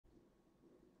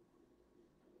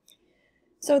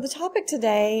So the topic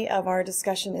today of our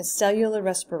discussion is cellular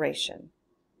respiration.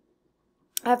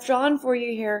 I've drawn for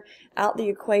you here out the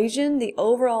equation, the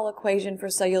overall equation for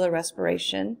cellular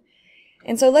respiration.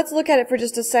 And so let's look at it for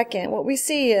just a second. What we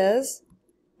see is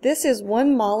this is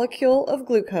one molecule of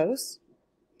glucose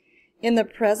in the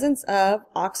presence of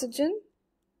oxygen,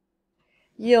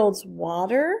 yields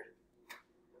water,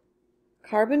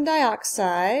 carbon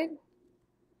dioxide,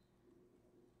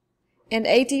 and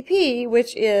ATP,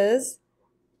 which is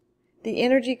the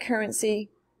energy currency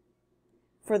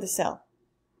for the cell.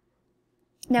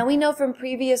 Now we know from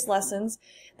previous lessons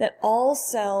that all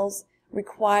cells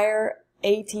require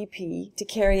ATP to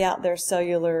carry out their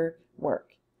cellular work.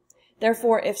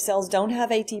 Therefore, if cells don't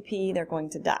have ATP, they're going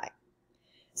to die.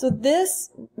 So this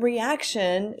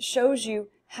reaction shows you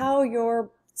how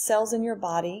your cells in your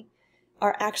body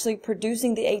are actually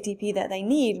producing the ATP that they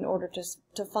need in order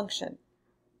to function.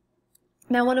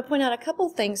 Now I want to point out a couple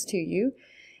things to you.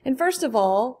 And first of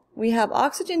all, we have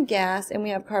oxygen gas and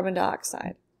we have carbon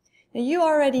dioxide. Now you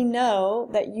already know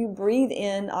that you breathe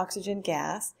in oxygen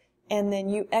gas and then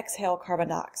you exhale carbon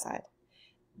dioxide.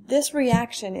 This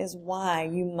reaction is why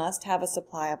you must have a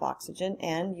supply of oxygen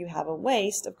and you have a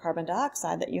waste of carbon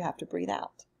dioxide that you have to breathe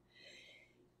out.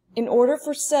 In order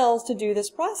for cells to do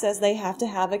this process, they have to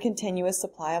have a continuous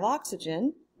supply of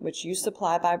oxygen, which you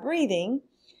supply by breathing,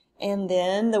 and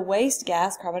then the waste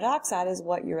gas, carbon dioxide, is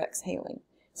what you're exhaling.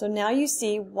 So now you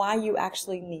see why you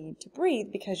actually need to breathe,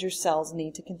 because your cells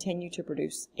need to continue to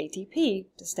produce ATP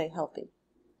to stay healthy.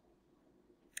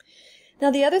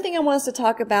 Now the other thing I want us to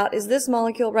talk about is this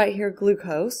molecule right here,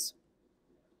 glucose.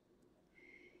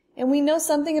 And we know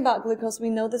something about glucose. We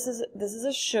know this is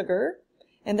a sugar,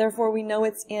 and therefore we know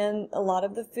it's in a lot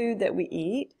of the food that we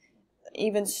eat.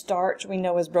 Even starch we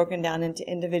know is broken down into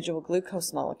individual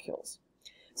glucose molecules.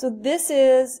 So this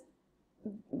is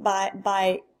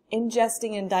by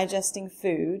ingesting and digesting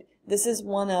food, this is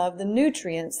one of the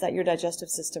nutrients that your digestive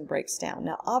system breaks down.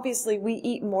 Now, obviously, we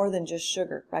eat more than just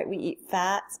sugar, right? We eat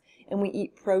fats and we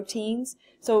eat proteins.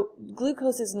 So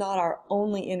glucose is not our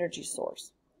only energy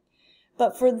source.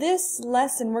 But for this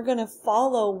lesson, we're going to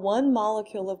follow one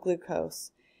molecule of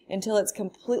glucose until it's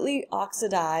completely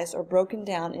oxidized or broken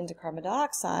down into carbon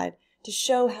dioxide to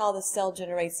show how the cell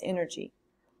generates energy.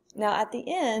 Now, at the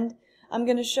end, I'm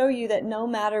going to show you that no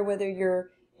matter whether you're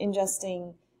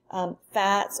ingesting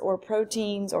fats or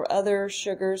proteins or other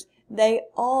sugars, they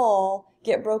all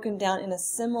get broken down in a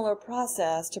similar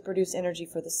process to produce energy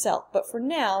for the cell. But for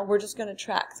now, we're just going to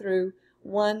track through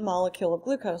one molecule of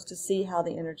glucose to see how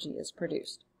the energy is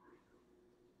produced.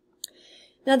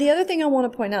 Now, the other thing I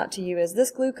want to point out to you is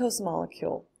this glucose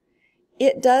molecule.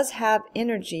 It does have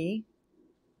energy,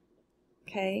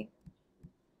 okay,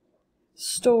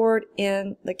 stored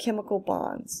in the chemical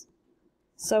bonds.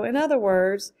 So in other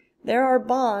words, there are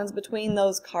bonds between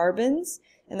those carbons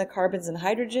and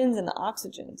hydrogens and the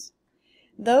oxygens.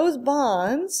 Those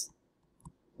bonds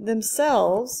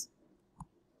themselves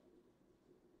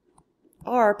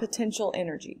are potential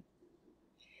energy.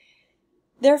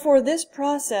 Therefore, this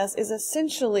process is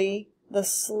essentially the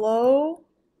slow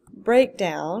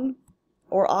breakdown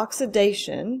or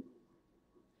oxidation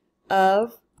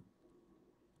of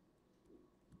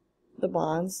the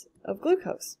bonds of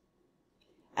glucose.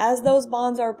 As those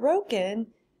bonds are broken,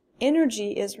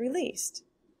 energy is released.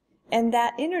 And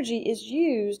that energy is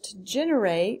used to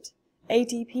generate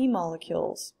ATP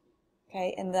molecules.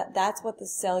 Okay, and that's what the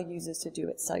cell uses to do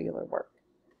its cellular work.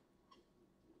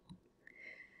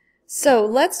 So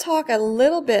let's talk a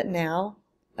little bit now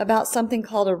about something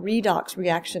called a redox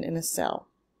reaction in a cell.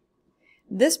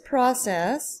 This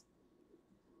process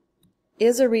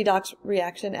is a redox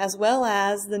reaction, as well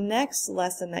as the next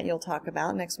lesson that you'll talk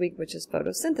about next week, which is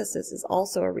photosynthesis, is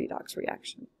also a redox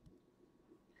reaction.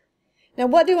 Now,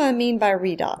 what do I mean by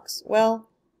redox? Well,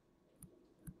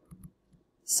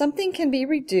 something can be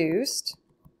reduced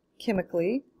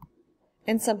chemically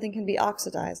and something can be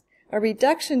oxidized. A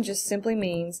reduction just simply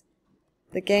means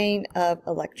the gain of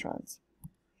electrons.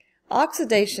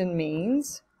 Oxidation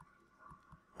means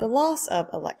the loss of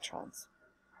electrons.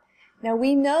 Now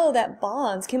we know that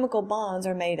bonds, chemical bonds,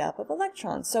 are made up of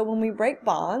electrons. So when we break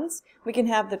bonds, we can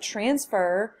have the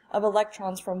transfer of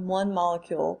electrons from one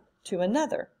molecule to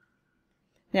another.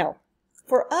 Now,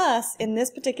 for us, in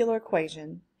this particular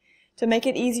equation, to make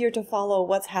it easier to follow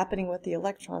what's happening with the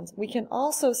electrons, we can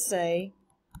also say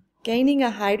gaining a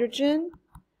hydrogen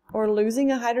or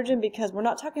losing a hydrogen, because we're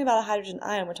not talking about a hydrogen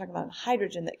ion, we're talking about a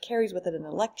hydrogen that carries with it an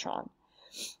electron.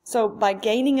 So by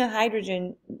gaining a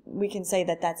hydrogen, we can say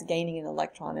that that's gaining an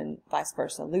electron, and vice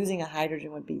versa. Losing a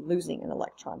hydrogen would be losing an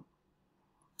electron.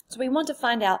 So we want to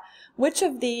find out which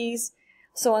of these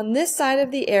So on this side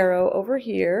of the arrow over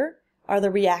here are the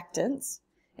reactants,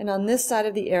 and on this side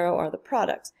of the arrow are the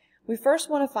products. We first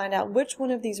want to find out which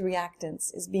one of these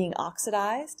reactants is being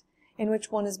oxidized and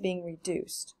which one is being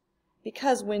reduced.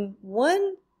 Because when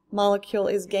one molecule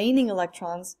is gaining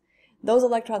electrons, those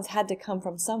electrons had to come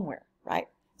from somewhere, right?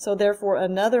 So therefore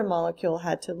another molecule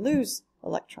had to lose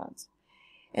electrons.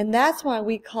 And that's why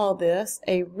we call this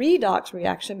a redox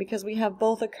reaction, because we have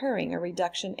both occurring, a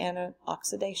reduction and an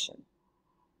oxidation.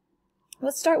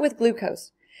 Let's start with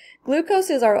glucose. Glucose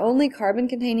is our only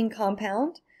carbon-containing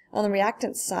compound on the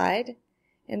reactant side,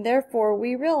 and therefore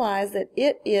we realize that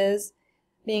it is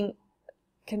being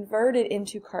converted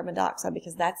into carbon dioxide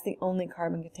because that's the only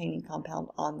carbon-containing compound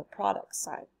on the product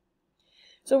side.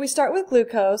 So we start with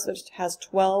glucose, which has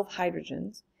 12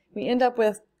 hydrogens. We end up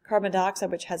with carbon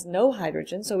dioxide, which has no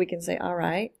hydrogen, so we can say, all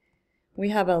right, we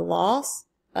have a loss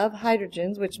of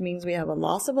hydrogens, which means we have a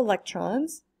loss of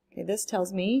electrons. Okay, this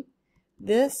tells me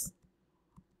this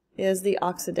is the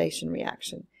oxidation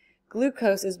reaction.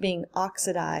 Glucose is being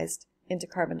oxidized into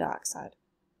carbon dioxide.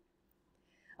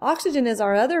 Oxygen is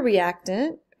our other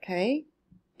reactant, okay,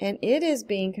 and it is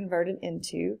being converted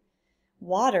into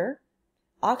water.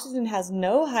 Oxygen has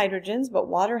no hydrogens, but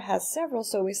water has several,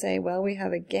 so we say, well, we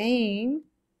have a gain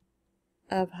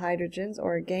of hydrogens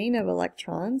or a gain of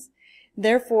electrons.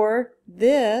 Therefore,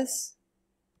 this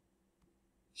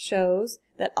shows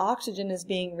that oxygen is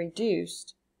being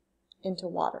reduced into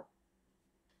water.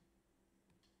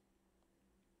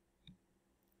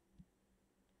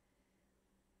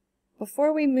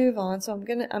 Before we move on, so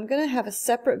I'm gonna have a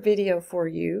separate video for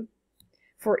you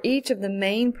for each of the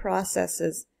main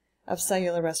processes of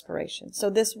cellular respiration. So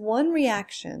this one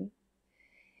reaction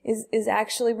is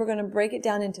actually, we're going to break it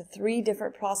down into 3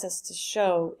 different processes to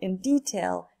show in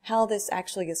detail how this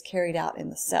actually is carried out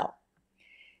in the cell.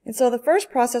 And so the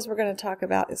first process we're going to talk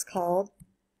about is called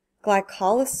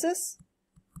glycolysis.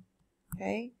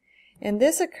 Okay, and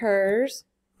this occurs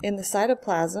in the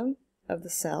cytoplasm of the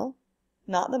cell,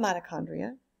 not the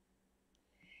mitochondria.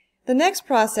 The next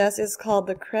process is called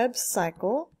the Krebs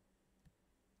cycle,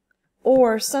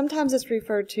 or sometimes it's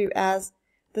referred to as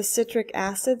the citric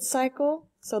acid cycle.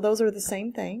 So those are the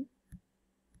same thing.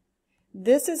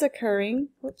 This is occurring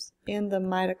in the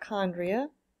mitochondria.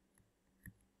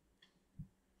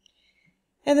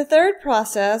 And the third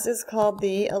process is called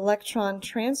the electron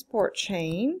transport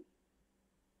chain.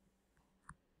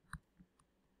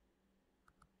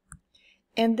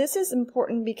 And this is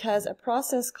important because a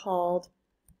process called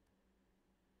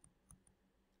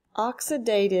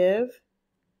oxidative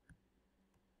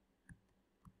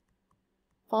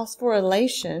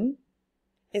phosphorylation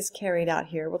is carried out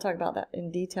here. We'll talk about that in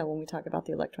detail when we talk about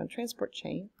the electron transport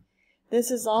chain.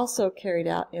 This is also carried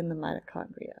out in the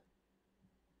mitochondria.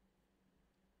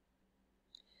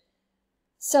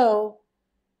 So,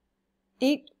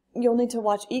 you'll need to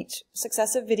watch each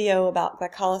successive video about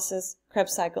glycolysis,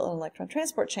 Krebs cycle, and electron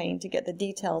transport chain to get the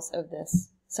details of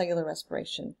this cellular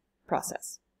respiration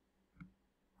process.